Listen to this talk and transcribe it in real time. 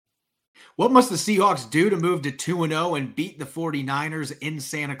What must the Seahawks do to move to 2-0 and beat the 49ers in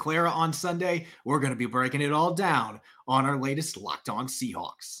Santa Clara on Sunday? We're going to be breaking it all down on our latest Locked On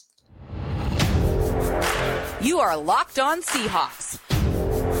Seahawks. You are Locked On Seahawks,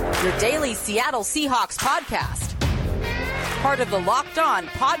 your daily Seattle Seahawks podcast. Part of the Locked On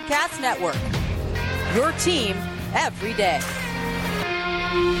Podcast Network, your team every day.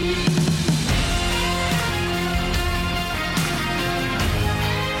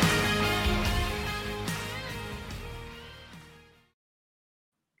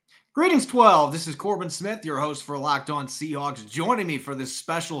 Greetings, 12. This is Corbin Smith, your host for Locked On Seahawks. Joining me for this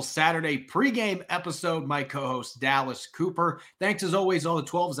special Saturday pregame episode, my co-host Dallas Cooper. Thanks as always, all the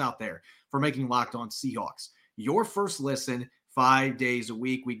 12s out there for making Locked On Seahawks your first listen 5 days a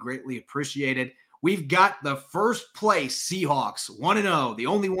week. We greatly appreciate it. We've got the first place Seahawks 1-0, the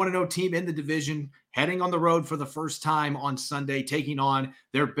only 1-0 team in the division, heading on the road for the first time on Sunday, taking on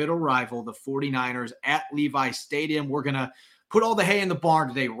their bitter rival, the 49ers, at Levi Stadium. We're going to put all the hay in the barn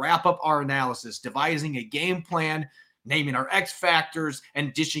today, wrap up our analysis, devising a game plan, naming our X factors,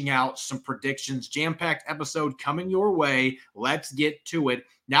 and dishing out some predictions. Jam-packed episode coming your way. Let's get to it.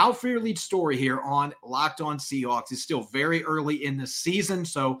 Now for your lead story here on Locked On Seahawks. It's still very early in the season,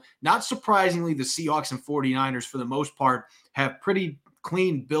 so not surprisingly, the Seahawks and 49ers, for the most part, have pretty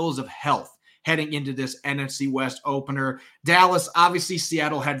clean bills of health heading into this NFC West opener. Dallas, obviously,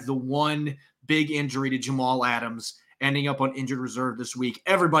 Seattle had the one big injury to Jamal Adams, ending up on injured reserve this week.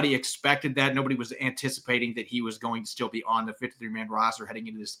 Everybody expected that. Nobody was anticipating that he was going to still be on the 53-man roster heading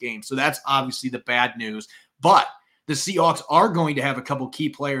into this game. So that's obviously the bad news. But the Seahawks are going to have a couple key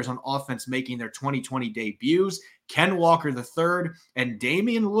players on offense making their 2020 debuts. Ken Walker III and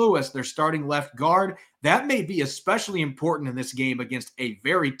Damian Lewis, their starting left guard. That may be especially important in this game against a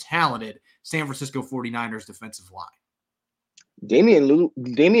very talented San Francisco 49ers defensive line. Damian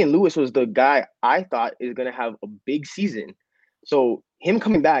Lewis was the guy I thought is going to have a big season. So him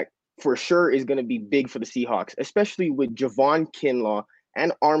coming back for sure is going to be big for the Seahawks, especially with Javon Kinlaw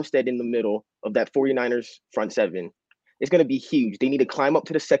and Armstead in the middle of that 49ers front seven. It's going to be huge. They need to climb up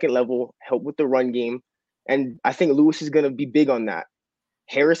to the second level, help with the run game. And I think Lewis is going to be big on that.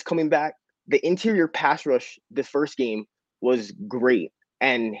 Harris coming back. The interior pass rush the first game was great.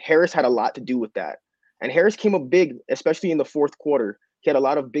 And Harris had a lot to do with that. And Harris came up big, especially in the fourth quarter. He had a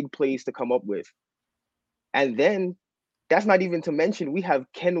lot of big plays to come up with. And then that's not even to mention we have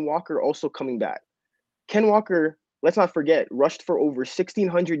Ken Walker also coming back. Ken Walker, let's not forget, rushed for over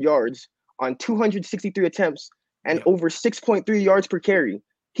 1,600 yards on 263 attempts and over 6.3 yards per carry.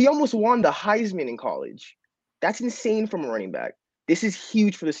 He almost won the Heisman in college. That's insane from a running back. This is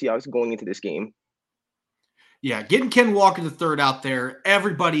huge for the Seahawks going into this game. Yeah, getting Ken Walker III out there,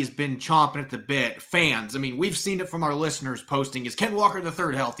 everybody's been chomping at the bit. Fans, I mean, we've seen it from our listeners posting, is Ken Walker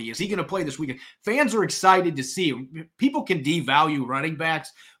III healthy? Is he going to play this weekend? Fans are excited to see him. People can devalue running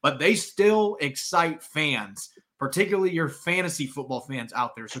backs, but they still excite fans, particularly your fantasy football fans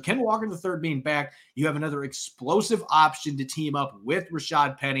out there. So Ken Walker III being back, you have another explosive option to team up with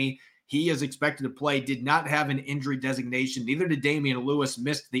Rashad Penny. He is expected to play, did not have an injury designation. Neither did Damian Lewis,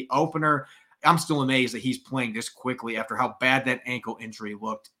 missed the opener. I'm still amazed that he's playing this quickly after how bad that ankle injury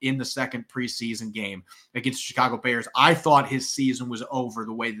looked in the second preseason game against the Chicago Bears. I thought his season was over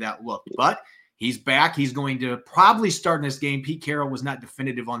the way that looked, but he's back. He's going to probably start in this game. Pete Carroll was not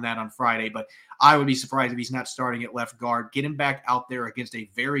definitive on that on Friday, but I would be surprised if he's not starting at left guard. Get him back out there against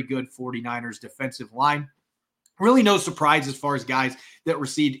a very good 49ers defensive line. Really no surprise as far as guys that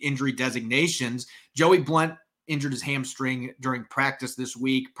received injury designations. Joey Blount injured his hamstring during practice this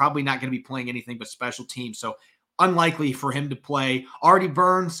week. Probably not going to be playing anything but special teams, so unlikely for him to play. Artie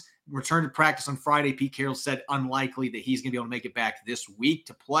Burns returned to practice on Friday. Pete Carroll said unlikely that he's going to be able to make it back this week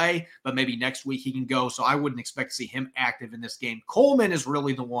to play, but maybe next week he can go, so I wouldn't expect to see him active in this game. Coleman is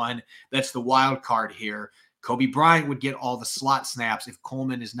really the one that's the wild card here. Kobe Bryant would get all the slot snaps if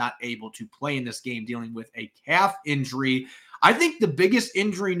Coleman is not able to play in this game, dealing with a calf injury. I think the biggest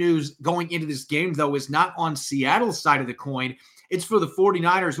injury news going into this game, though, is not on Seattle's side of the coin. It's for the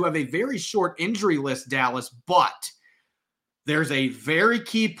 49ers, who have a very short injury list, Dallas, but there's a very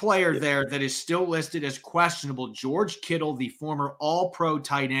key player there that is still listed as questionable. George Kittle, the former all-pro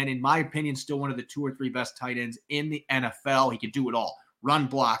tight end, in my opinion, still one of the 2 or 3 best tight ends in the NFL. He can do it all. Run,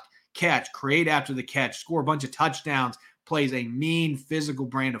 block, catch, create after the catch, score a bunch of touchdowns, plays a mean physical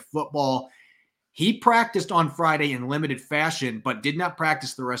brand of football. He practiced on Friday in limited fashion, but did not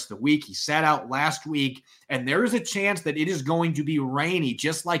practice the rest of the week. He sat out last week, and there is a chance that it is going to be rainy,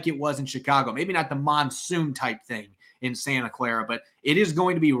 just like it was in Chicago. Maybe not the monsoon type thing in Santa Clara, but it is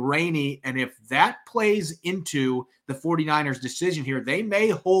going to be rainy. And if that plays into the 49ers' decision here, they may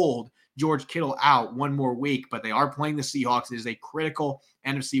hold George Kittle out one more week, but they are playing the Seahawks. It is a critical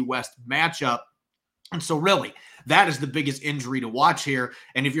NFC West matchup. And so really, that is the biggest injury to watch here.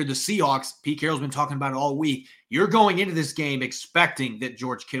 And if you're the Seahawks, Pete Carroll's been talking about it all week, you're going into this game expecting that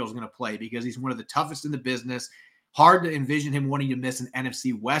George Kittle's going to play because he's one of the toughest in the business. Hard to envision him wanting to miss an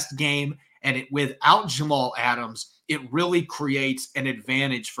NFC West game. And without Jamal Adams, it really creates an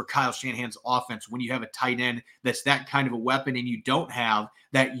advantage for Kyle Shanahan's offense when you have a tight end that's that kind of a weapon and you don't have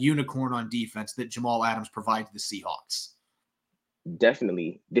that unicorn on defense that Jamal Adams provides the Seahawks.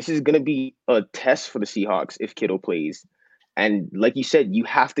 Definitely. This is going to be a test for the Seahawks if Kittle plays. And like you said, you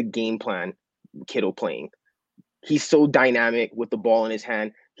have to game plan Kittle playing. He's so dynamic with the ball in his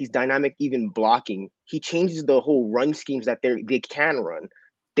hand. He's dynamic even blocking. He changes the whole run schemes that they can run.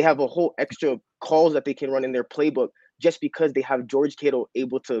 They have a whole extra calls that they can run in their playbook just because they have George Kittle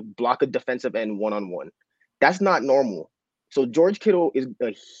able to block a defensive end one-on-one. That's not normal. So George Kittle is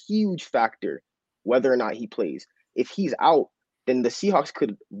a huge factor whether or not he plays. If he's out, then the Seahawks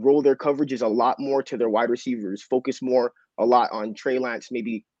could roll their coverages a lot more to their wide receivers, focus more a lot on Trey Lance,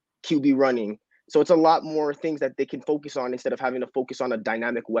 maybe QB running. So it's a lot more things that they can focus on instead of having to focus on a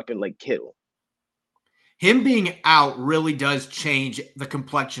dynamic weapon like Kittle. Him being out really does change the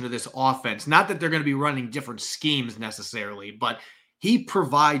complexion of this offense. Not that they're going to be running different schemes necessarily, but he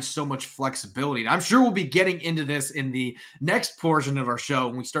provides so much flexibility. And I'm sure we'll be getting into this in the next portion of our show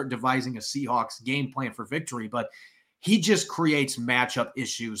when we start devising a Seahawks game plan for victory. But he just creates matchup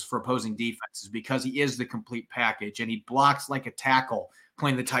issues for opposing defenses because he is the complete package and he blocks like a tackle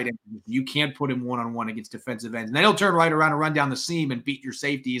playing the tight end. You can't put him one-on-one against defensive ends. And then he'll turn right around and run down the seam and beat your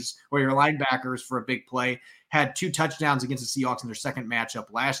safeties or your linebackers for a big play. Had 2 touchdowns against the Seahawks in their second matchup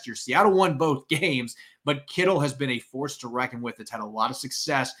last year. Seattle won both games, but Kittle has been a force to reckon with. It's had a lot of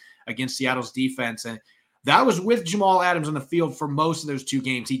success against Seattle's defense. And that was with Jamal Adams on the field for most of those 2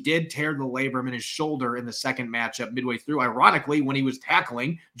 games. He did tear the labrum in his shoulder in the second matchup midway through, ironically, when he was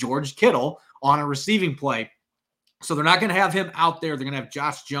tackling George Kittle on a receiving play. So they're not going to have him out there. They're going to have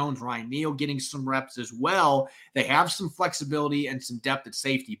Josh Jones, Ryan Neal getting some reps as well. They have some flexibility and some depth at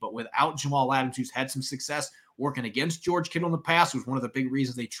safety, but without Jamal Adams, who's had some success working against George Kittle in the past, was one of the big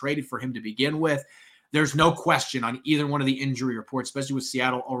reasons they traded for him to begin with. There's no question on either one of the injury reports, especially with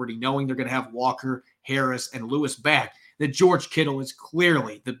Seattle already knowing they're going to have Walker, Harris, and Lewis back, that George Kittle is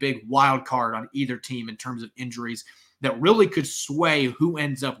clearly the big wild card on either team in terms of injuries that really could sway who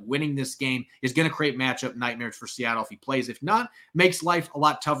ends up winning this game. Is going to create matchup nightmares for Seattle if he plays. If not, makes life a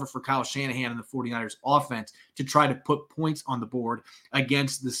lot tougher for Kyle Shanahan and the 49ers offense to try to put points on the board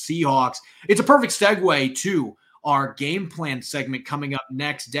against the Seahawks. It's a perfect segue to our game plan segment coming up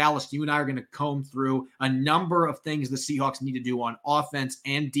next. Dallas, you and I are going to comb through a number of things the Seahawks need to do on offense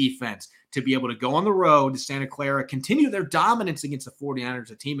and defense to be able to go on the road to Santa Clara, continue their dominance against the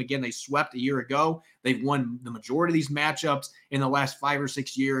 49ers, a team, again, they swept a year ago. They've won the majority of these matchups in the last 5 or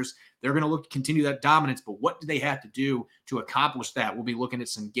 6 years. They're going to look to continue that dominance, but what do they have to do to accomplish that? We'll be looking at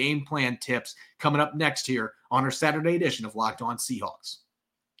some game plan tips coming up next here on our Saturday edition of Locked On Seahawks.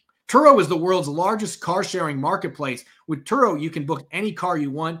 Turo is the world's largest car-sharing marketplace. With Turo, you can book any car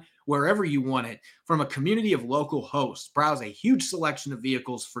you want, wherever you want it, from a community of local hosts. Browse a huge selection of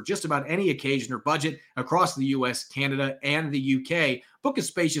vehicles for just about any occasion or budget across the U.S., Canada, and the U.K. Book a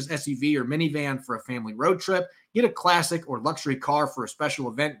spacious SUV or minivan for a family road trip. Get a classic or luxury car for a special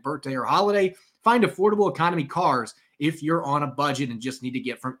event, birthday, or holiday. Find affordable economy cars if you're on a budget and just need to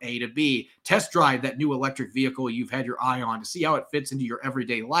get from A to B. Test drive that new electric vehicle you've had your eye on to see how it fits into your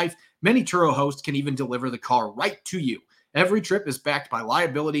everyday life. Many Turo hosts can even deliver the car right to you. Every trip is backed by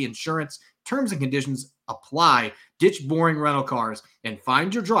liability insurance. Terms and conditions apply. Ditch boring rental cars and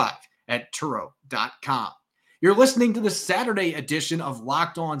find your drive at Turo.com. You're listening to the Saturday edition of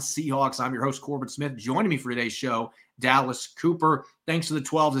Locked On Seahawks. I'm your host, Corbin Smith. Joining me for today's show, Dallas Cooper. Thanks to the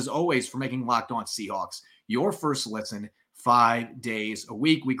 12s, as always, for making Locked On Seahawks your first listen 5 days a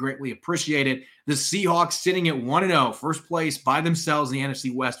week. We greatly appreciate it. The Seahawks sitting at 1-0, first place by themselves in the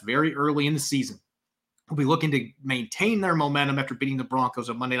NFC West very early in the season. Will be looking to maintain their momentum after beating the Broncos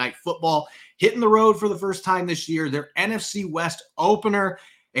on Monday Night Football, hitting the road for the first time this year. Their NFC West opener,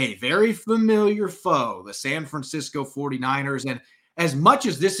 a very familiar foe, the San Francisco 49ers. And as much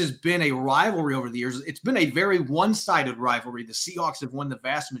as this has been a rivalry over the years, it's been a very one-sided rivalry. The Seahawks have won the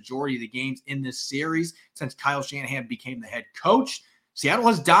vast majority of the games in this series since Kyle Shanahan became the head coach. Seattle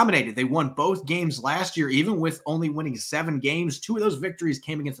has dominated. They won both games last year, even with only winning 7 games. 2 of those victories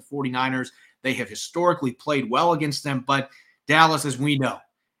came against the 49ers. They have historically played well against them, but Dallas, as we know,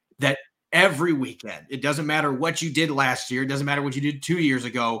 that every weekend, it doesn't matter what you did last year, it doesn't matter what you did 2 years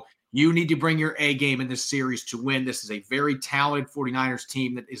ago, You need to bring your A game in this series to win. This is a very talented 49ers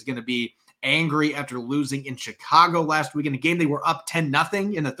team that is going to be angry after losing in Chicago last week in a game. They were up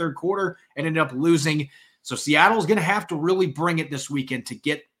 10-0 in the third quarter and ended up losing. So Seattle's going to have to really bring it this weekend to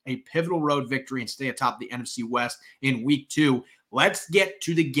get a pivotal road victory and stay atop the NFC West in week 2. Let's get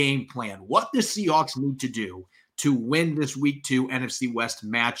to the game plan. What the Seahawks need to do to win this week 2 NFC West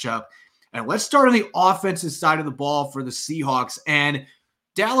matchup. And let's start on the offensive side of the ball for the Seahawks. And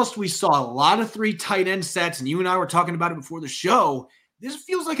Dallas, we saw a lot of 3 tight end sets, and you and I were talking about it before the show. This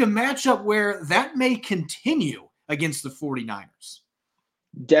feels like a matchup where that may continue against the 49ers.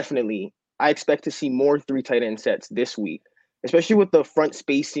 Definitely. I expect to see more 3 tight end sets this week, especially with the front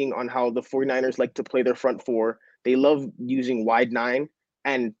spacing on how the 49ers like to play their front 4. They love using wide 9,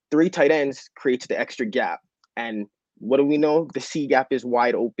 and 3 tight ends creates the extra gap. And what do we know? The C gap is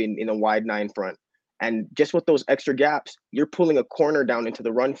wide open in a wide 9 front. And just with those extra gaps, you're pulling a corner down into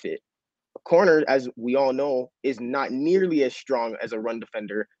the run fit. A corner, as we all know, is not nearly as strong as a run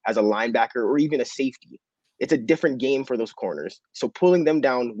defender, as a linebacker, or even a safety. It's a different game for those corners. So pulling them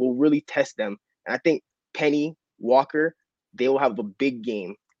down will really test them. And I think Penny, Walker, they will have a big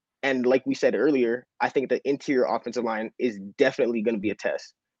game. And like we said earlier, I think the interior offensive line is definitely going to be a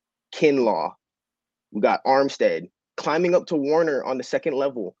test. Kinlaw, we got Armstead, climbing up to Warner on the second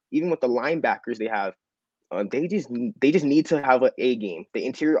level. Even with the linebackers they have, they just need to have an A game. The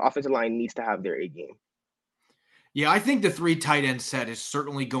interior offensive line needs to have their A game. Yeah, I think the 3 tight end set is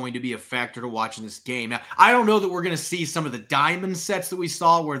certainly going to be a factor to watch in this game. Now, I don't know that we're going to see some of the diamond sets that we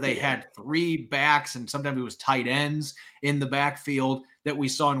saw where they had 3 backs and sometimes it was tight ends in the backfield that we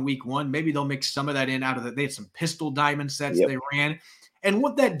saw in week 1. Maybe they'll mix some of that in out of they had some pistol diamond sets they ran. And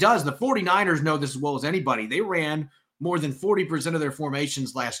what that does, the 49ers know this as well as anybody. They ran more than 40% of their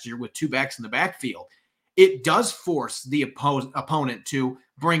formations last year with 2 backs in the backfield. It does force the opponent to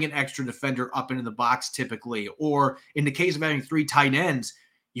bring an extra defender up into the box typically. Or in the case of having 3 tight ends,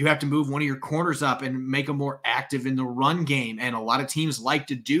 you have to move one of your corners up and make them more active in the run game. And a lot of teams like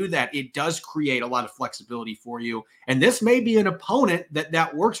to do that. It does create a lot of flexibility for you. And this may be an opponent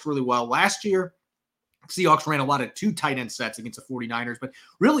that works really well. Last year, Seahawks ran a lot of 2 tight end sets against the 49ers, but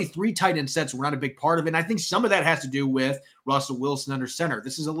really 3 tight end sets were not a big part of it. And I think some of that has to do with Russell Wilson under center.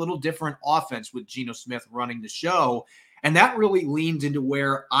 This is a little different offense with Geno Smith running the show. And that really leans into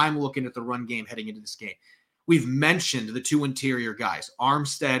where I'm looking at the run game heading into this game. We've mentioned the 2 interior guys,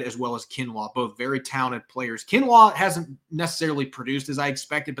 Armstead as well as Kinlaw, both very talented players. Kinlaw hasn't necessarily produced as I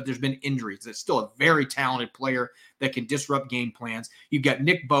expected, but there's been injuries. It's still a very talented player that can disrupt game plans. You've got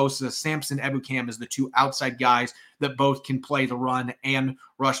Nick Bosa, Samson Ebukam as the 2 outside guys that both can play the run and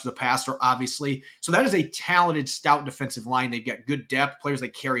rush the passer, obviously. So that is a talented, stout defensive line. They've got good depth. Players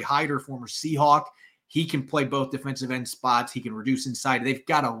like Kerry Hyder, former Seahawk. He can play both defensive end spots. He can reduce inside. They've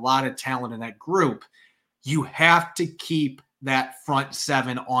got a lot of talent in that group. You have to keep that front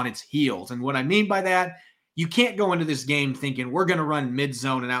 7 on its heels. And what I mean by that, you can't go into this game thinking we're going to run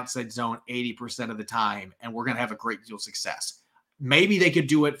mid-zone and outside zone 80% of the time, and we're going to have a great deal of success. Maybe they could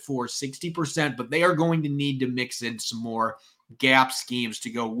do it for 60%, but they are going to need to mix in some more gap schemes to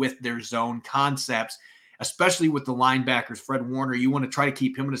go with their zone concepts, especially with the linebackers. Fred Warner, you want to try to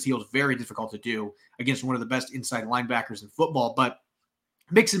keep him on his heels. Very difficult to do against one of the best inside linebackers in football, but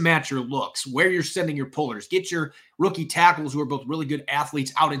mix and match your looks, where you're sending your pullers. Get your rookie tackles who are both really good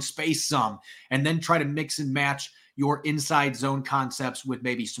athletes out in space some, and then try to mix and match your inside zone concepts with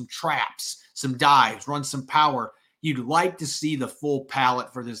maybe some traps, some dives, run some power. You'd like to see the full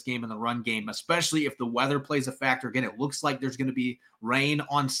palette for this game in the run game, especially if the weather plays a factor. Again, it looks like there's going to be rain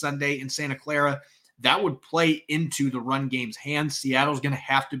on Sunday in Santa Clara. That would play into the run game's hands. Seattle's going to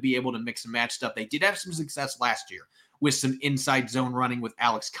have to be able to mix and match stuff. They did have some success last year with some inside zone running with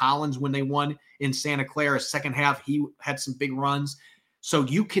Alex Collins when they won in Santa Clara. Second half, he had some big runs. So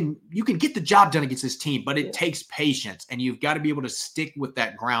you can get the job done against this team, but it takes patience, and you've got to be able to stick with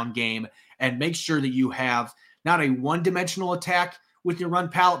that ground game and make sure that you have not a one-dimensional attack with your run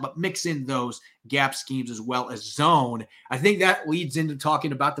palette, but mix in those gap schemes as well as zone. I think that leads into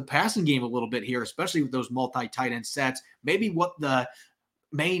talking about the passing game a little bit here, especially with those multi-tight end sets, maybe what the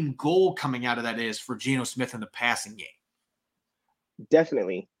main goal coming out of that is for Geno Smith in the passing game.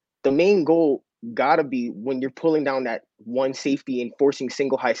 Definitely. The main goal gotta be when you're pulling down that one safety and forcing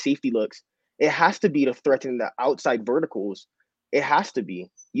single high safety looks, it has to be to threaten the outside verticals. It has to be.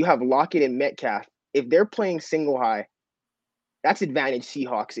 You have Lockett and Metcalf. If they're playing single high, that's advantage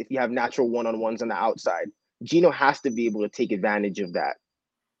Seahawks if you have natural one-on-ones on the outside. Geno has to be able to take advantage of that.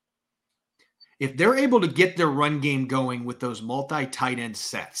 If they're able to get their run game going with those multi-tight end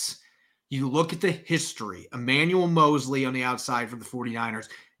sets, you look at the history. Emmanuel Mosley on the outside for the 49ers.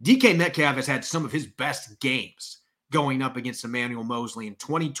 DK Metcalf has had some of his best games going up against Emmanuel Moseley. In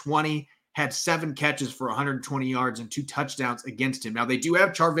 2020, had 7 catches for 120 yards and 2 touchdowns against him. Now, they do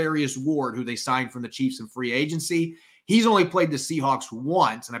have Charvarius Ward, who they signed from the Chiefs in free agency. He's only played the Seahawks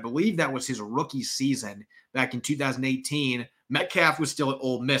once, and I believe that was his rookie season back in 2018. Metcalf was still at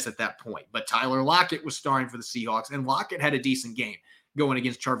Ole Miss at that point, but Tyler Lockett was starring for the Seahawks, and Lockett had a decent game going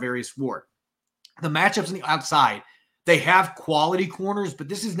against Charvarius Ward. The matchups on the outside, they have quality corners, but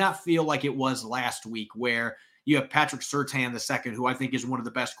this does not feel like it was last week where you have Patrick Surtain II, who I think is one of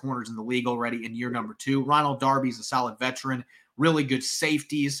the best corners in the league already in year number 2. Ronald Darby's a solid veteran, really good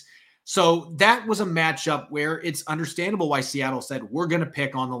safeties. So that was a matchup where it's understandable why Seattle said, we're going to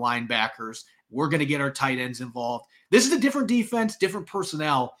pick on the linebackers. We're going to get our tight ends involved. This is a different defense, different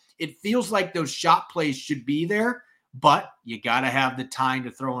personnel. It feels like those shot plays should be there, but you got to have the time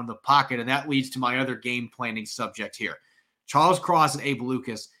to throw in the pocket. And that leads to my other game planning subject here. Charles Cross and Abe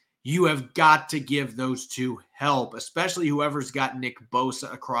Lucas, you have got to give those two help, especially whoever's got Nick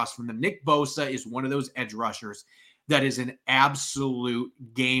Bosa across from them. Nick Bosa is one of those edge rushers that is an absolute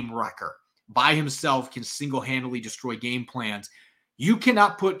game wrecker. By himself, can single-handedly destroy game plans. You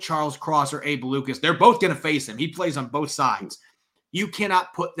cannot put Charles Cross or Abe Lucas. They're both going to face him. He plays on both sides. You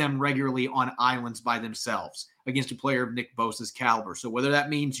cannot put them regularly on islands by themselves against a player of Nick Bosa's caliber. So whether that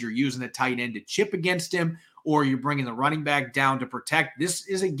means you're using a tight end to chip against him or you're bringing the running back down to protect, this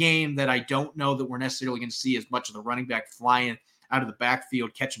is a game that I don't know that we're necessarily going to see as much of the running back flying out of the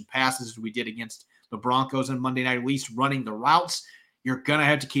backfield, catching passes as we did against the Broncos on Monday night, at least running the routes. You're going to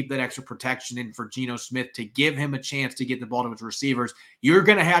have to keep that extra protection in for Geno Smith to give him a chance to get the ball to his receivers. You're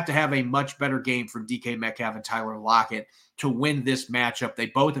going to have a much better game from DK Metcalf and Tyler Lockett to win this matchup. They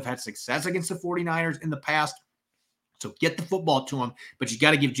both have had success against the 49ers in the past. So get the football to him, but you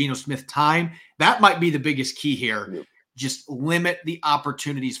got to give Geno Smith time. That might be the biggest key here. Yep. Just limit the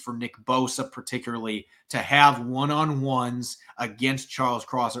opportunities for Nick Bosa, particularly to have one-on-ones against Charles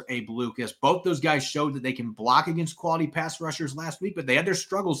Cross or Abe Lucas. Both those guys showed that they can block against quality pass rushers last week, but they had their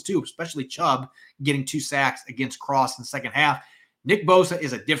struggles too, especially Chubb getting 2 sacks against Cross in the second half. Nick Bosa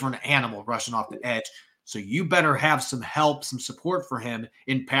is a different animal rushing off the edge, so you better have some help, some support for him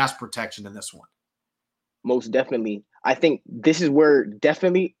in pass protection in this one. Most definitely. I think this is where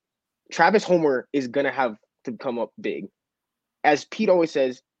definitely Travis Homer is going to have to come up big. As Pete always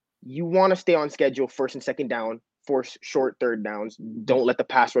says, you want to stay on schedule first and second down, force short third downs. Don't let the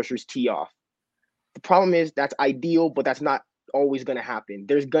pass rushers tee off. The problem is that's ideal, but that's not always going to happen.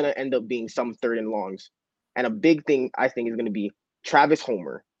 There's going to end up being some third and longs. And a big thing I think is going to be Travis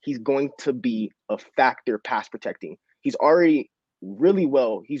Homer. He's going to be a factor pass protecting. He's already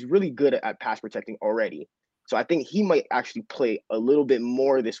he's really good at pass protecting already. So I think he might actually play a little bit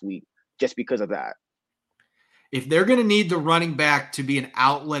more this week just because of that. If they're going to need the running back to be an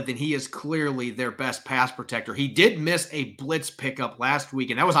outlet, then he is clearly their best pass protector. He did miss a blitz pickup last week,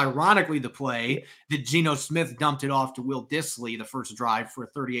 and that was ironically the play that Geno Smith dumped it off to Will Dissly, the first drive for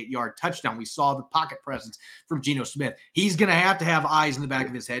a 38-yard touchdown. We saw the pocket presence from Geno Smith. He's going to have eyes in the back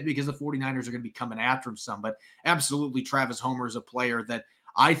of his head because the 49ers are going to be coming after him some. But absolutely, Travis Homer is a player that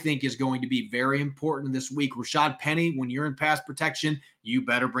I think is going to be very important this week. Rashad Penny, when you're in pass protection, you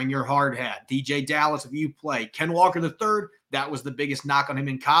better bring your hard hat. DJ Dallas, if you play. Ken Walker III, that was the biggest knock on him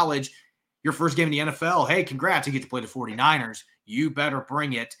in college. Your first game in the NFL, hey, congrats, you get to play the 49ers. You better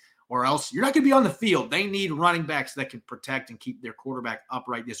bring it, or else you're not going to be on the field. They need running backs that can protect and keep their quarterback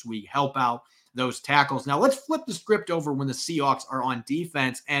upright this week, help out those tackles. Now, let's flip the script over when the Seahawks are on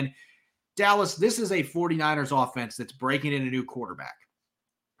defense. And Dallas, this is a 49ers offense that's breaking in a new quarterback.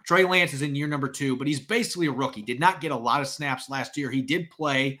 Trey Lance is in year number 2, but he's basically a rookie. Did not get a lot of snaps last year. He did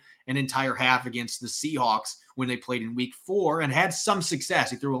play an entire half against the Seahawks when they played in week 4 and had some success.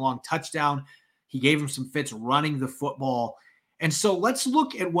 He threw a long touchdown. He gave him some fits running the football. And so let's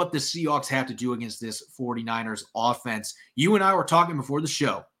look at what the Seahawks have to do against this 49ers offense. You and I were talking before the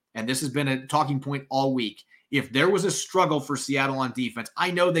show, and this has been a talking point all week. If there was a struggle for Seattle on defense,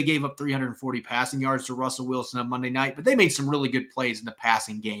 I know they gave up 340 passing yards to Russell Wilson on Monday night, but they made some really good plays in the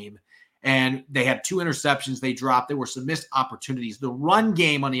passing game. And they had 2 interceptions they dropped. There were some missed opportunities. The run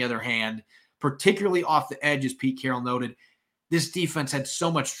game, on the other hand, particularly off the edge, as Pete Carroll noted, this defense had so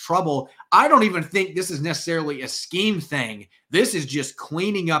much trouble. I don't even think this is necessarily a scheme thing. This is just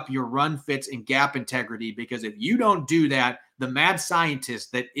cleaning up your run fits and gap integrity, because if you don't do that, the mad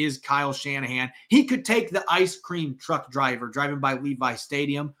scientist that is Kyle Shanahan, he could take the ice cream truck driver driving by Levi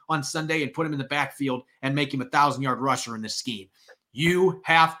Stadium on Sunday and put him in the backfield and make him a 1,000-yard rusher in this scheme. You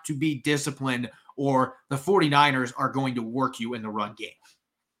have to be disciplined, or the 49ers are going to work you in the run game.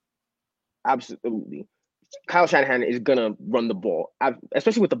 Absolutely. Kyle Shanahan is going to run the ball,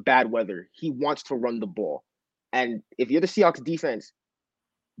 especially with the bad weather. He wants to run the ball. And if you're the Seahawks defense,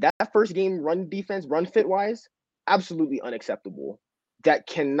 that first game run defense, run fit wise, absolutely unacceptable. That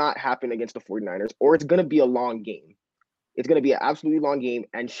cannot happen against the 49ers, or it's going to be a long game. It's going to be an absolutely long game,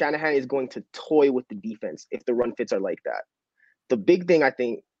 and Shanahan is going to toy with the defense if the run fits are like that. The big thing, I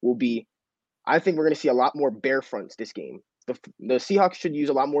think, will be, I think we're going to see a lot more bear fronts this game. The Seahawks should use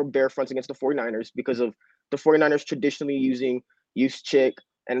a lot more bear fronts against the 49ers because of the 49ers traditionally using Juszczyk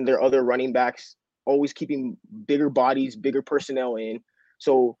and their other running backs, always keeping bigger bodies, bigger personnel in.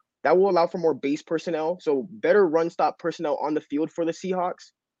 So that will allow for more base personnel. So better run stop personnel on the field for the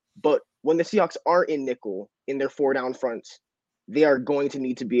Seahawks. But when the Seahawks are in nickel in their 4-down fronts, they are going to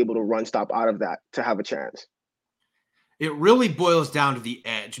need to be able to run stop out of that to have a chance. It really boils down to the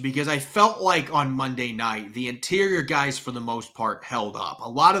edge because I felt like on Monday night, the interior guys for the most part held up. A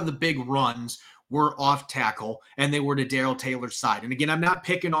lot of the big runs were off tackle and they were to Darrell Taylor's side. And again, I'm not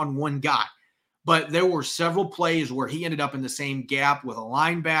picking on one guy, but there were several plays where he ended up in the same gap with a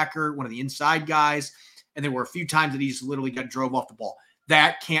linebacker, one of the inside guys, and there were a few times that he just literally got drove off the ball.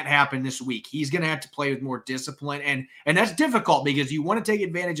 That can't happen this week. He's going to have to play with more discipline, and that's difficult because you want to take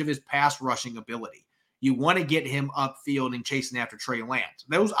advantage of his pass rushing ability. You want to get him upfield and chasing after Trey Lance.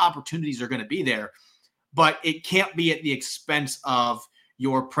 Those opportunities are going to be there, but it can't be at the expense of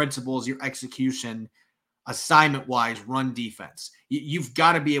your principles, your execution, assignment-wise, run defense. You've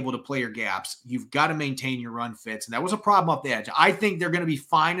got to be able to play your gaps. You've got to maintain your run fits, and that was a problem off the edge. I think they're going to be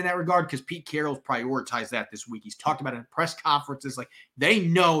fine in that regard because Pete Carroll's prioritized that this week. He's talked about it in press conferences. Like, they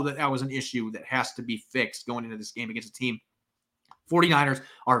know that was an issue that has to be fixed going into this game against a team. 49ers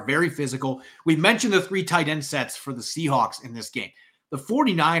are very physical. We mentioned the 3 tight end sets for the Seahawks in this game. The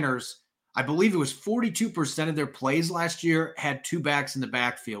 49ers, I believe it was 42% of their plays last year had 2 backs in the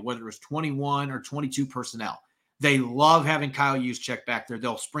backfield, whether it was 21 or 22 personnel. They love having Kyle Juszczyk back there.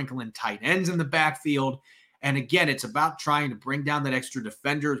 They'll sprinkle in tight ends in the backfield. And again, it's about trying to bring down that extra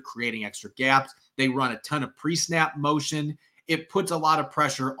defender, creating extra gaps. They run a ton of pre-snap motion. It puts a lot of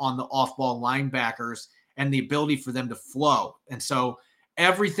pressure on the off-ball linebackers and the ability for them to flow. And so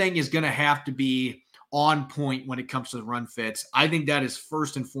everything is going to have to be on point when it comes to the run fits. I think that is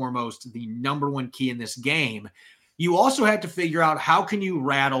first and foremost the number one key in this game. You also have to figure out how can you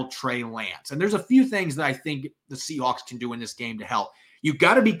rattle Trey Lance. And there's a few things that I think the Seahawks can do in this game to help. You've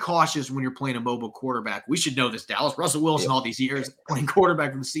got to be cautious when you're playing a mobile quarterback. We should know this, Dallas. Russell Wilson, all these years playing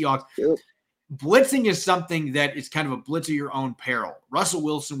quarterback for the Seahawks. Blitzing is something that is kind of a blitz of your own peril. Russell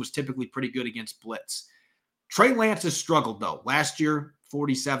Wilson was typically pretty good against blitz. Trey Lance has struggled, though. Last year,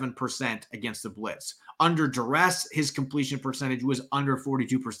 47% against the blitz. Under duress, his completion percentage was under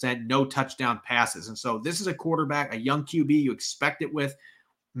 42%, no touchdown passes. And so this is a quarterback, a young QB. You expect it with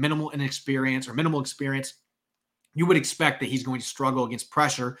minimal experience. You would expect that he's going to struggle against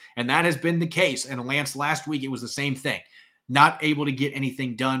pressure, and that has been the case. And Lance last week, it was the same thing. Not able to get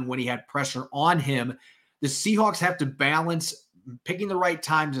anything done when he had pressure on him. The Seahawks have to balance picking the right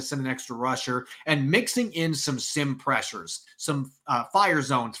time to send an extra rusher and mixing in some sim pressures, some fire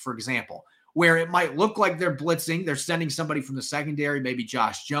zones, for example, where it might look like they're blitzing. They're sending somebody from the secondary, maybe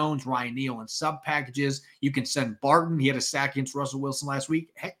Josh Jones, Ryan Neal in sub packages. You can send Barton. He had a sack against Russell Wilson last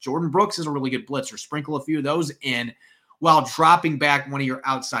week. Heck, Jordan Brooks is a really good blitzer. Sprinkle a few of those in while dropping back one of your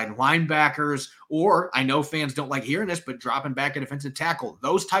outside linebackers, or I know fans don't like hearing this, but dropping back a defensive tackle.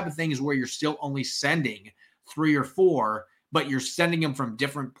 Those type of things where you're still only sending 3 or 4, but you're sending them from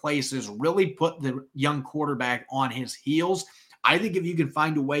different places, really put the young quarterback on his heels. I think if you can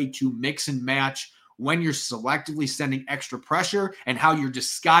find a way to mix and match when you're selectively sending extra pressure and how you're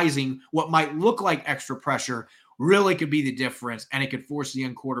disguising what might look like extra pressure, really could be the difference, and it could force the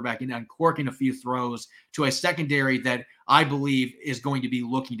young quarterback into uncorking a few throws to a secondary that I believe is going to be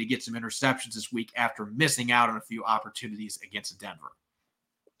looking to get some interceptions this week after missing out on a few opportunities against Denver.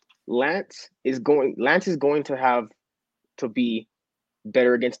 Lance is going to have to be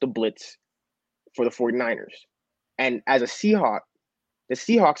better against the blitz for the 49ers. And as a Seahawk, the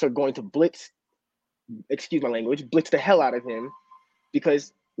Seahawks are going to blitz the hell out of him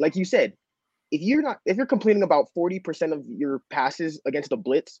because, like you said, if you're completing about 40% of your passes against the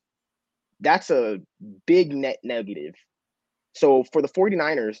blitz, that's a big net negative. So for the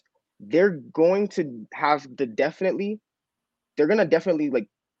 49ers, they're going to definitely like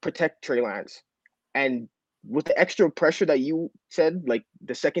protect Trey Lance. And with the extra pressure that you said, like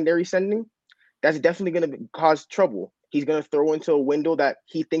the secondary sending, that's definitely going to cause trouble. He's going to throw into a window that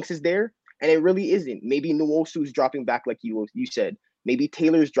he thinks is there, and it really isn't. Maybe Nwosu's dropping back like you said. Maybe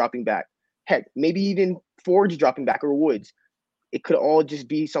Taylor's dropping back. Heck, maybe even Ford's dropping back or Woods. It could all just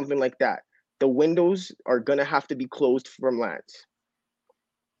be something like that. the windows are going to have to be closed from Lance.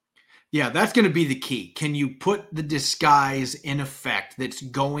 Yeah, that's going to be the key. Can you put the disguise in effect that's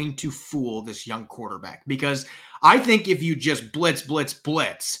going to fool this young quarterback? Because I think if you just blitz,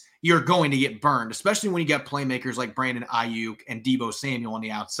 you're going to get burned, especially when you got playmakers like Brandon Ayuk and Deebo Samuel on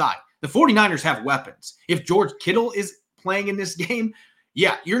the outside. The 49ers have weapons. If George Kittle is playing in this game,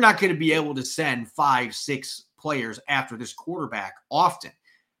 yeah, you're not going to be able to send 5-6 players after this quarterback often.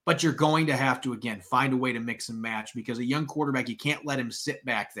 But you're going to have to, again, find a way to mix and match, because a young quarterback, you can't let him sit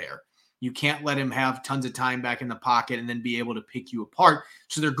back there. You can't let him have tons of time back in the pocket and then be able to pick you apart.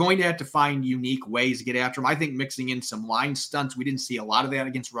 So they're going to have to find unique ways to get after him. I think mixing in some line stunts, we didn't see a lot of that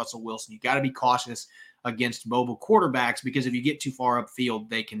against Russell Wilson. You got to be cautious against mobile quarterbacks, because if you get too far upfield,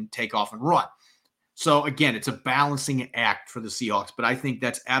 they can take off and run. So again, it's a balancing act for the Seahawks, but I think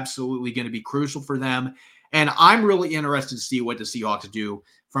that's absolutely going to be crucial for them. And I'm really interested to see what the Seahawks do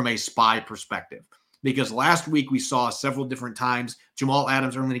from a spy perspective. Because last week we saw several different times Jamal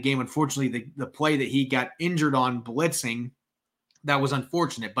Adams early in the game. Unfortunately, the play that he got injured on blitzing, that was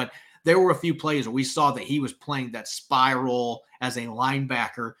unfortunate. But there were a few plays where we saw that he was playing that spy role as a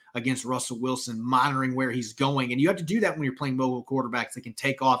linebacker against Russell Wilson, monitoring where he's going. And you have to do that when you're playing mobile quarterbacks that can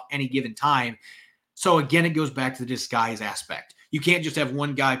take off any given time. So again, it goes back to the disguise aspect. You can't just have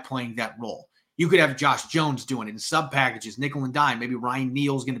one guy playing that role. You could have Josh Jones doing it in sub packages, nickel and dime. Maybe Ryan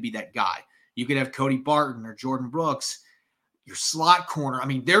Neal's going to be that guy. You could have Cody Barton or Jordan Brooks, your slot corner. I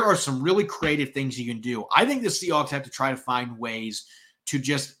mean, there are some really creative things you can do. I think the Seahawks have to try to find ways to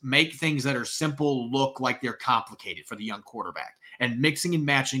just make things that are simple look like they're complicated for the young quarterback, and mixing and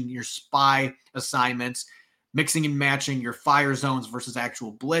matching your spy assignments, mixing and matching your fire zones versus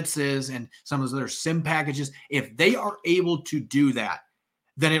actual blitzes and some of those other sim packages. If they are able to do that,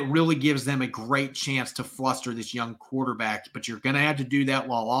 then it really gives them a great chance to fluster this young quarterback. But you're going to have to do that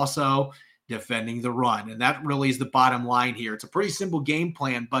while also defending the run. And that really is the bottom line here. It's a pretty simple game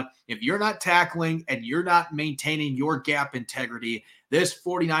plan, but if you're not tackling and you're not maintaining your gap integrity, this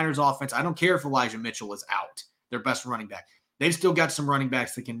 49ers offense, I don't care if Elijah Mitchell is out, their best running back. They've still got some running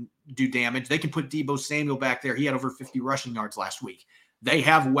backs that can do damage. They can put Deebo Samuel back there. He had over 50 rushing yards last week. They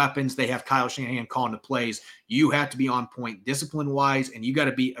have weapons. They have Kyle Shanahan calling the plays. You have to be on point discipline-wise, and you got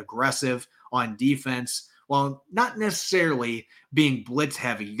to be aggressive on defense. Well, not necessarily being blitz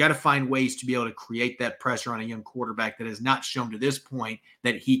heavy. You got to find ways to be able to create that pressure on a young quarterback that has not shown to this point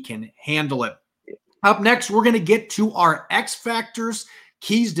that he can handle it. Up next, we're going to get to our X factors,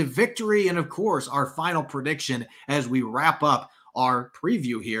 keys to victory, and of course, our final prediction as we wrap up our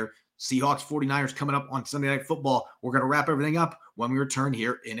preview here. Seahawks 49ers coming up on Sunday Night Football. We're going to wrap everything up when we return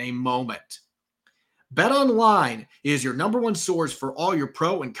here in a moment. BetOnline is your number one source for all your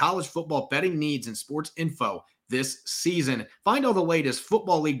pro and college football betting needs and sports info this season. Find all the latest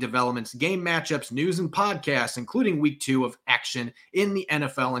football league developments, game matchups, news, and podcasts, including week 2 of action in the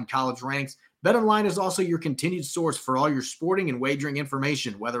NFL and college ranks. BetOnline is also your continued source for all your sporting and wagering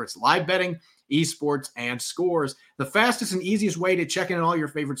information, whether it's live betting, esports, and scores. The fastest and easiest way to check in on all your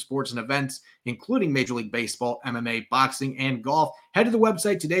favorite sports and events, including Major League Baseball, MMA, boxing, and golf. Head to the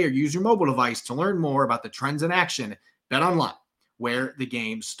website today or use your mobile device to learn more about the trends in action. BetOnline, where the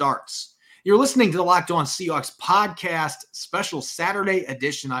game starts. You're listening to the Locked On Seahawks podcast, special Saturday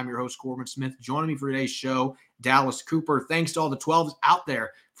edition. I'm your host, Corbin Smith. Joining me for today's show, Dallas Cooper. Thanks to all the 12s out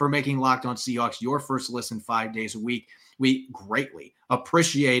there for making Locked On Seahawks your first listen 5 days a week. We greatly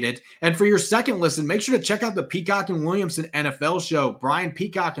appreciate it. And for your second listen, make sure to check out the Peacock and Williamson NFL show. Brian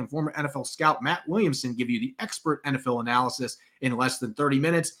Peacock and former NFL scout Matt Williamson give you the expert NFL analysis in less than 30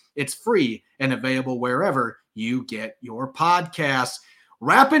 minutes. It's free and available wherever you get your podcasts.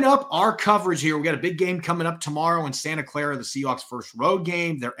 Wrapping up our coverage here, we got a big game coming up tomorrow in Santa Clara, the Seahawks' first road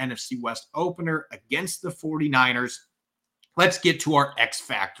game, their NFC West opener against the 49ers. Let's get to our X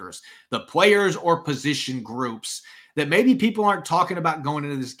factors, the players or position groups that maybe people aren't talking about going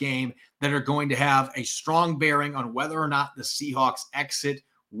into this game that are going to have a strong bearing on whether or not the Seahawks exit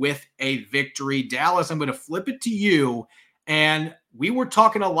with a victory. Dallas, I'm going to flip it to you. And we were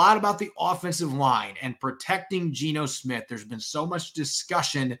talking a lot about the offensive line and protecting Geno Smith. There's been so much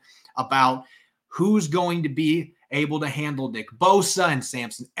discussion about who's going to be able to handle Nick Bosa and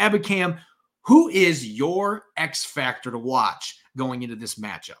Samson Ebukam. Who is your X factor to watch going into this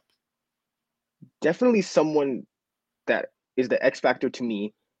matchup? Definitely someone that is the X factor to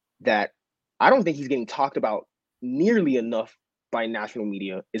me that I don't think he's getting talked about nearly enough by national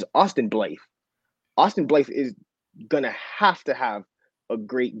media is Austin Blythe. Austin Blythe is going to have a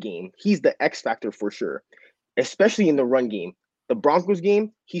great game. He's the X factor for sure, especially in the run game. The Broncos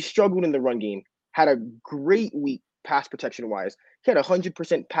game, he struggled in the run game, had a great week pass protection wise, He had a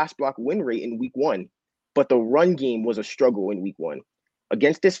 100% pass block win rate in week 1, but the run game was a struggle in week 1.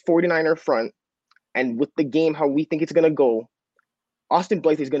 Against this 49er front, and with the game how we think it's going to go, Austin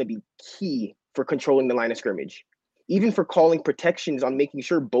Blythe is going to be key for controlling the line of scrimmage, even for calling protections on making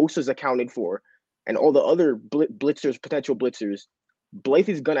sure Bosa's accounted for and all the other blitzers, potential blitzers. Blythe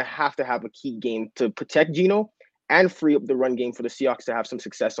is going to have a key game to protect Geno and free up the run game for the Seahawks to have some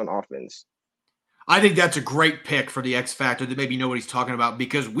success on offense. I think that's a great pick for the X Factor that maybe nobody's talking about,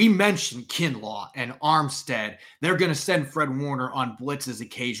 because we mentioned Kinlaw and Armstead. They're going to send Fred Warner on blitzes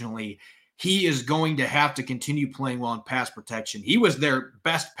occasionally. He is going to have to continue playing well in pass protection. He was their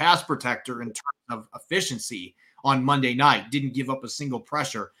best pass protector in terms of efficiency on Monday night. Didn't give up a single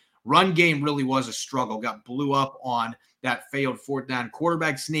pressure. Run game really was a struggle. Got blew up on that failed 4th down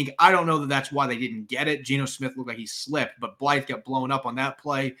quarterback sneak. I don't know that that's why they didn't get it. Geno Smith looked like he slipped, but Blythe got blown up on that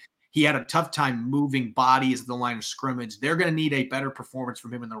play. He had a tough time moving bodies at the line of scrimmage. They're going to need a better performance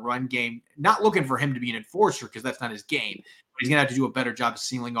from him in the run game. Not looking for him to be an enforcer, because that's not his game. But he's going to have to do a better job of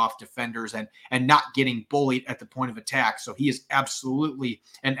sealing off defenders and not getting bullied at the point of attack. So he is absolutely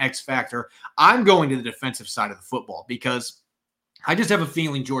an X factor. I'm going to the defensive side of the football, because I just have a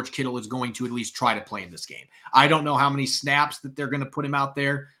feeling George Kittle is going to at least try to play in this game. I don't know how many snaps that they're going to put him out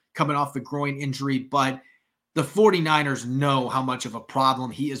there coming off the groin injury, but the 49ers know how much of a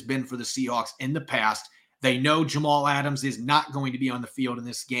problem he has been for the Seahawks in the past. They know Jamal Adams is not going to be on the field in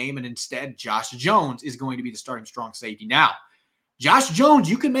this game, and instead Josh Jones is going to be the starting strong safety. Now, Josh Jones,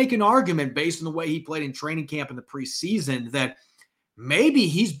 you can make an argument based on the way he played in training camp in the preseason that maybe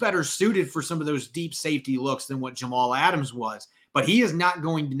he's better suited for some of those deep safety looks than what Jamal Adams was. But he is not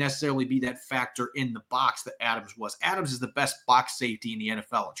going to necessarily be that factor in the box that Adams was. Adams is the best box safety in the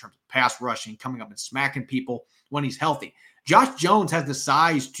NFL in terms of pass rushing, coming up and smacking people when he's healthy. Josh Jones has the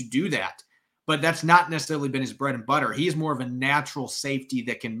size to do that, but that's not necessarily been his bread and butter. He is more of a natural safety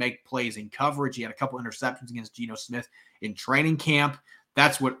that can make plays in coverage. He had a couple interceptions against Geno Smith in training camp.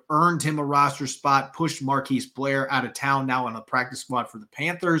 That's what earned him a roster spot, pushed Marquise Blair out of town, now on the practice squad for the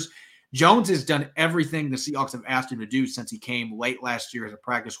Panthers. Jones has done everything the Seahawks have asked him to do since he came late last year as a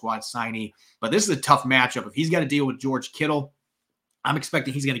practice squad signee. But this is a tough matchup. If he's got to deal with George Kittle, I'm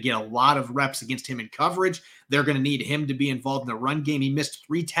expecting he's going to get a lot of reps against him in coverage. They're going to need him to be involved in the run game. He missed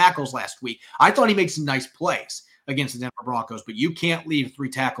 3 tackles last week. I thought he made some nice plays against the Denver Broncos, but you can't leave 3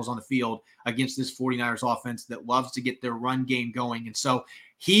 tackles on the field against this 49ers offense that loves to get their run game going. And so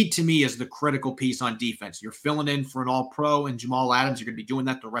he, to me, is the critical piece on defense. You're filling in for an all-pro and Jamal Adams. You're going to be doing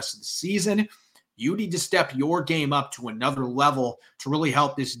that the rest of the season. You need to step your game up to another level to really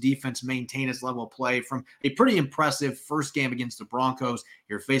help this defense maintain its level of play. From a pretty impressive first game against the Broncos,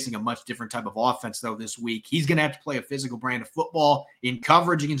 you're facing a much different type of offense, though, this week. He's going to have to play a physical brand of football in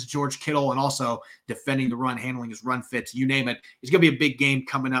coverage against George Kittle and also defending the run, handling his run fits, you name it. It's going to be a big game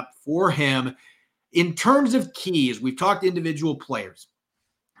coming up for him. In terms of keys, we've talked individual players.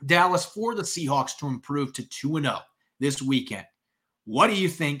 Dallas, for the Seahawks to improve to 2-0 this weekend, what do you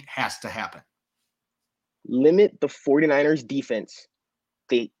think has to happen? Limit the 49ers defense.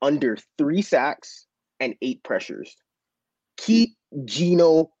 They under 3 sacks and 8 pressures. Keep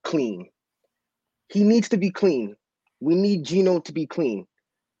Geno clean. He needs to be clean. We need Geno to be clean.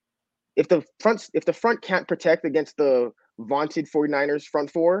 If the front can't protect against the vaunted 49ers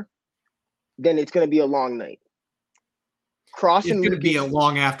front 4, then it's going to be a long night. It's going to be a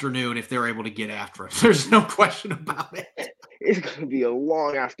long afternoon if they're able to get after it. There's no question about it. It's going to be a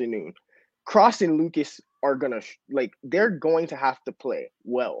long afternoon. Cross and Lucas are going to, they're going to have to play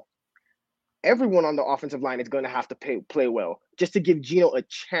well. Everyone on the offensive line is going to have to play well just to give Geno a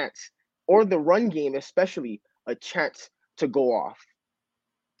chance, or the run game especially, a chance to go off.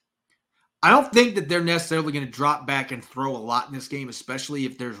 I don't think that they're necessarily going to drop back and throw a lot in this game, especially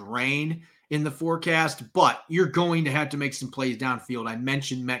if there's rain in the forecast, but you're going to have to make some plays downfield. I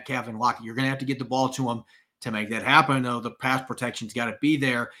mentioned Metcalf and Lockett. You're going to have to get the ball to them to make that happen, though. The pass protection's got to be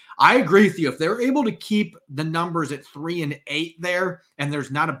there. I agree with you. If they're able to keep the numbers at 3 and 8 there, and there's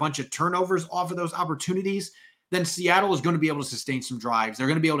not a bunch of turnovers off of those opportunities, then Seattle is going to be able to sustain some drives. They're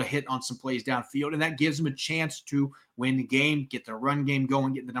going to be able to hit on some plays downfield, and that gives them a chance to win the game, get their run game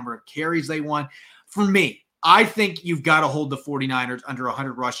going, get the number of carries they want. For me, I think you've got to hold the 49ers under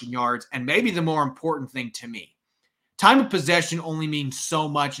 100 rushing yards, and maybe the more important thing to me, time of possession only means so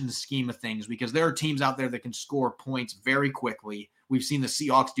much in the scheme of things because there are teams out there that can score points very quickly. We've seen the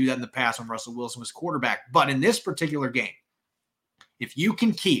Seahawks do that in the past when Russell Wilson was quarterback. But in this particular game, if you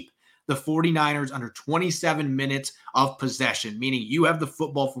can keep the 49ers under 27 minutes of possession, meaning you have the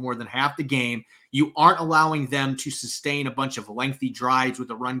football for more than half the game, you aren't allowing them to sustain a bunch of lengthy drives with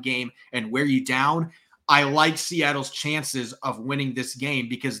the run game and wear you down, I like Seattle's chances of winning this game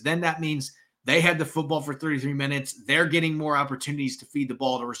because then that means they had the football for 33 minutes. They're getting more opportunities to feed the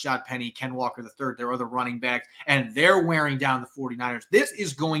ball to Rashad Penny, Ken Walker III, their other running backs, and they're wearing down the 49ers. This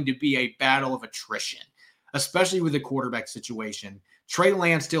is going to be a battle of attrition, especially with the quarterback situation. Trey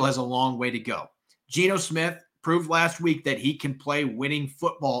Lance still has a long way to go. Geno Smith proved last week that he can play winning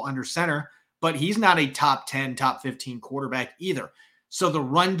football under center, but he's not a top 10, top 15 quarterback either. So the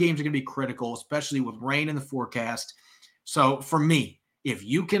run games are going to be critical, especially with rain in the forecast. So for me, if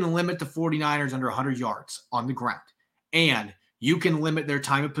you can limit the 49ers under 100 yards on the ground and you can limit their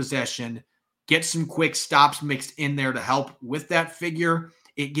time of possession, get some quick stops mixed in there to help with that figure,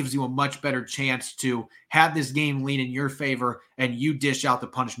 it gives you a much better chance to have this game lean in your favor and you dish out the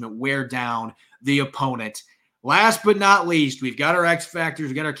punishment, wear down the opponent. Last but not least, we've got our X factors,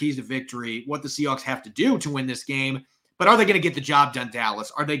 we've got our keys to victory, what the Seahawks have to do to win this game. But are they going to get the job done,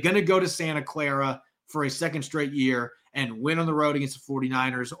 Dallas? Are they going to go to Santa Clara for a second straight year and win on the road against the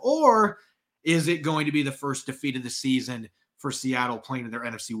 49ers? Or is it going to be the first defeat of the season for Seattle playing in their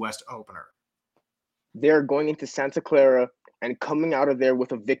NFC West opener? They're going into Santa Clara and coming out of there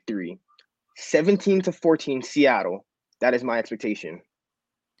with a victory. 17-14 Seattle. That is my expectation.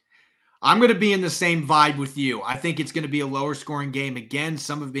 I'm going to be in the same vibe with you. I think it's going to be a lower scoring game again,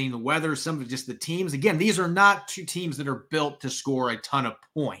 some of it being the weather, some of just the teams. Again, these are not two teams that are built to score a ton of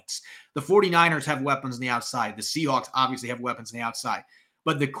points. The 49ers have weapons on the outside. The Seahawks obviously have weapons on the outside.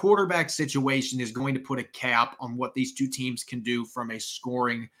 But the quarterback situation is going to put a cap on what these two teams can do from a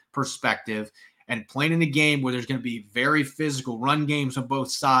scoring perspective. And playing in a game where there's going to be very physical run games on both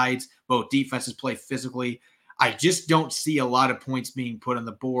sides, both defenses play physically, I just don't see a lot of points being put on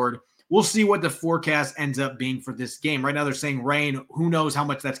the board. We'll see what the forecast ends up being for this game. Right now they're saying rain. Who knows how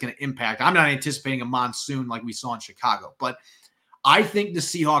much that's going to impact? I'm not anticipating a monsoon like we saw in Chicago, but I think the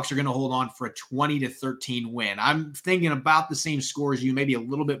Seahawks are going to hold on for a 20-13 win. I'm thinking about the same score as you, maybe a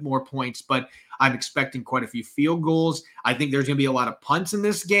little bit more points, but I'm expecting quite a few field goals. I think there's going to be a lot of punts in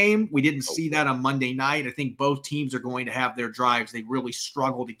this game. We didn't see that on Monday night. I think both teams are going to have their drives. They really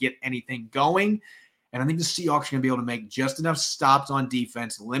struggle to get anything going. And I think the Seahawks are going to be able to make just enough stops on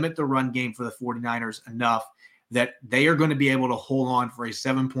defense, limit the run game for the 49ers enough that they are going to be able to hold on for a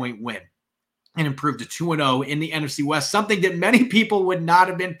 7-point win and improve to 2-0 in the NFC West, something that many people would not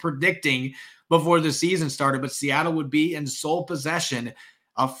have been predicting before the season started. But Seattle would be in sole possession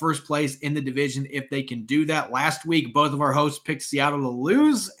of first place in the division if they can do that. Last week, both of our hosts picked Seattle to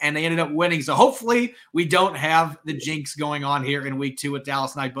lose, and they ended up winning. So hopefully we don't have the jinx going on here in week 2 with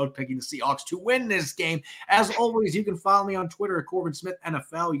Dallas and I both picking the Seahawks to win this game. As always, you can follow me on Twitter at Corbin Smith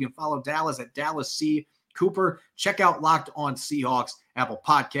NFL. You can follow Dallas at Dallas C. Cooper. Check out Locked On Seahawks, Apple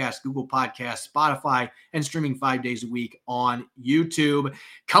Podcasts, Google Podcasts, Spotify, and streaming 5 days a week on YouTube.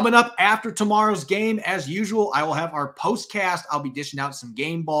 Coming up after tomorrow's game, as usual, I will have our postcast. I'll be dishing out some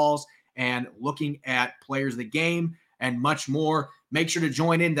game balls and looking at players of the game and much more. Make sure to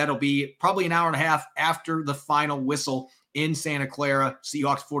join in. That'll be probably an hour and a half after the final whistle in Santa Clara.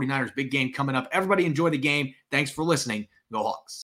 Seahawks 49ers, big game coming up. Everybody enjoy the game. Thanks for listening. Go Hawks.